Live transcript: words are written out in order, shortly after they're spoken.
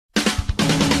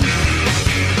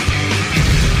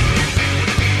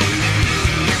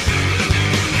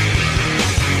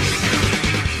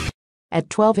At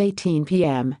 12:18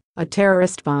 p.m., a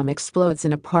terrorist bomb explodes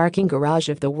in a parking garage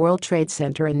of the World Trade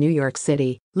Center in New York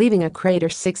City, leaving a crater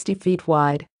 60 feet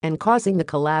wide and causing the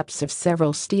collapse of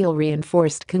several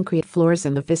steel-reinforced concrete floors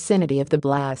in the vicinity of the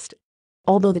blast.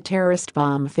 Although the terrorist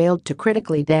bomb failed to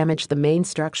critically damage the main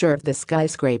structure of the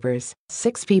skyscrapers,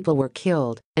 6 people were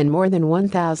killed and more than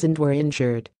 1,000 were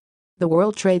injured. The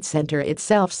World Trade Center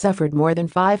itself suffered more than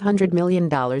 $500 million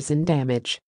in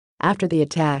damage. After the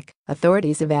attack,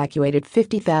 authorities evacuated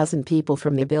 50,000 people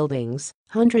from the buildings,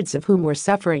 hundreds of whom were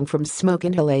suffering from smoke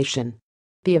inhalation.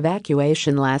 The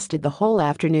evacuation lasted the whole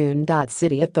afternoon.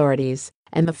 City authorities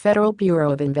and the Federal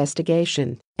Bureau of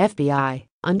Investigation, FBI,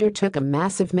 undertook a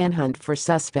massive manhunt for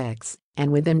suspects,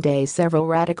 and within days several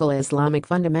radical Islamic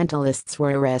fundamentalists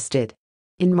were arrested.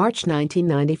 In March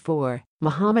 1994,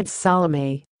 Mohammed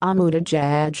Salameh, Ahmad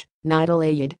Hajjaj, Nidal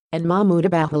Ayed, and Mahmoud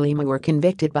Abahalima were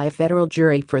convicted by a federal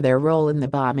jury for their role in the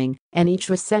bombing, and each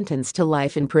was sentenced to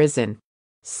life in prison.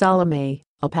 Salameh,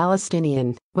 a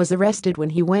Palestinian, was arrested when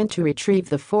he went to retrieve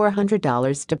the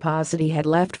 $400 deposit he had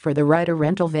left for the Ryder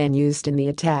rental van used in the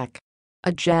attack.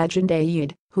 Hajjaj and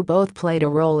Ayed, who both played a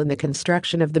role in the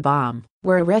construction of the bomb,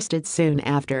 were arrested soon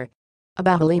after.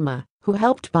 Abahalima, who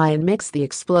helped buy and mix the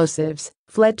explosives,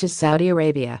 fled to Saudi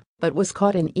Arabia, but was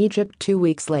caught in Egypt 2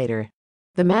 weeks later.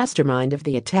 The mastermind of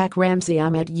the attack, Ramzi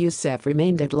Ahmed Youssef,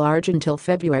 remained at large until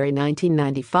February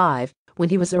 1995, when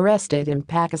he was arrested in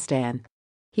Pakistan.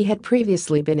 He had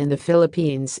previously been in the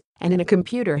Philippines, and in a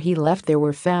computer he left there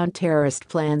were found terrorist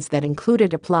plans that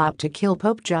included a plot to kill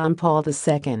Pope John Paul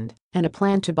II and a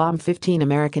plan to bomb 15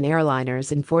 American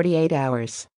airliners in 48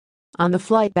 hours. On the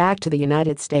flight back to the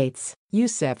United States,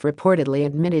 Youssef reportedly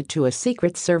admitted to a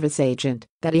Secret Service agent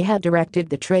that he had directed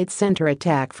the Trade Center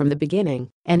attack from the beginning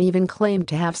and even claimed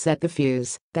to have set the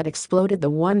fuse that exploded the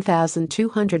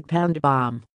 1,200-pound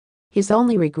bomb. His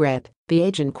only regret, the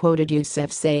agent quoted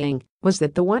Youssef saying, was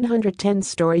that the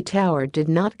 110-story tower did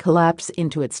not collapse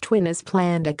into its twin as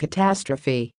planned, a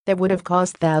catastrophe that would have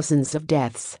caused thousands of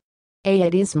deaths.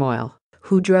 Ayed Ismail,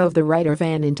 who drove the Ryder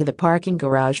van into the parking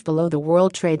garage below the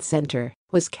World Trade Center,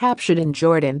 was captured in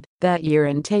Jordan that year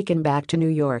and taken back to New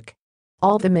York.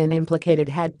 All the men implicated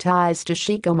had ties to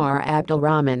Sheikh Omar Abdul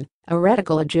Rahman, a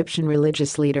radical Egyptian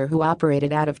religious leader who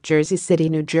operated out of Jersey City,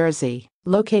 New Jersey,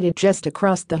 located just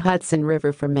across the Hudson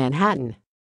River from Manhattan.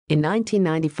 In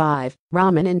 1995,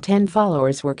 Rahman and 10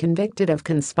 followers were convicted of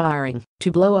conspiring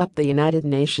to blow up the United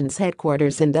Nations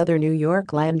headquarters and other New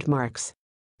York landmarks.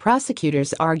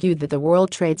 Prosecutors argued that the World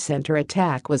Trade Center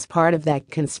attack was part of that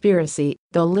conspiracy,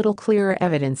 though little clearer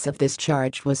evidence of this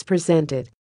charge was presented.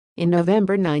 In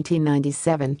November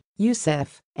 1997,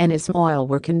 Youssef and Ismail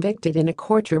were convicted in a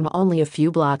courtroom only a few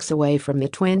blocks away from the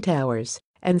Twin Towers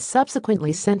and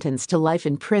subsequently sentenced to life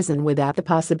in prison without the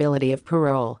possibility of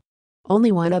parole.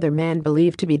 Only one other man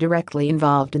believed to be directly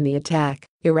involved in the attack,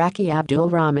 Iraqi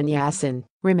Abdul Rahman Yassin,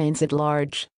 remains at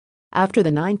large. After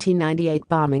the 1998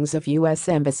 bombings of U.S.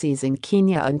 embassies in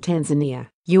Kenya and Tanzania,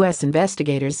 U.S.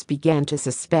 investigators began to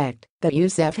suspect that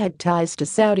Youssef had ties to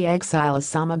Saudi exile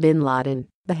Osama bin Laden,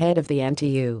 the head of the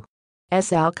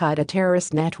anti-U.S. al-Qaeda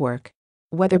terrorist network.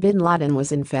 Whether bin Laden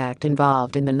was in fact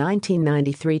involved in the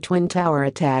 1993 Twin Tower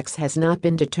attacks has not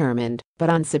been determined, but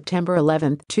on September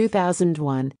 11,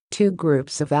 2001, 2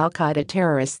 groups of al-Qaeda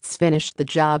terrorists finished the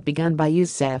job begun by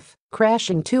Youssef,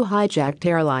 crashing 2 hijacked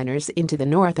airliners into the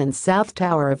north and south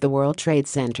tower of the World Trade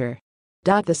Center.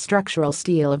 The structural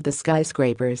steel of the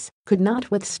skyscrapers could not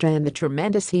withstand the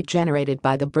tremendous heat generated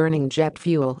by the burning jet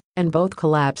fuel, and both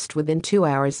collapsed within 2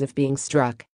 hours of being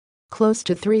struck. Close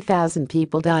to 3,000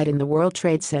 people died in the World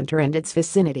Trade Center and its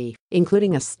vicinity,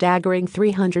 including a staggering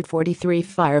 343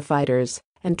 firefighters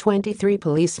and 23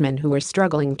 policemen who were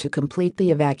struggling to complete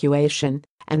the evacuation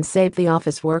and save the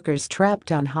office workers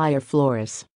trapped on higher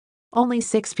floors. Only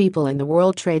 6 people in the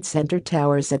World Trade Center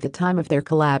towers at the time of their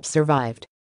collapse survived.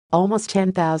 Almost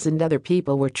 10,000 other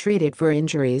people were treated for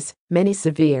injuries, many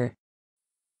severe.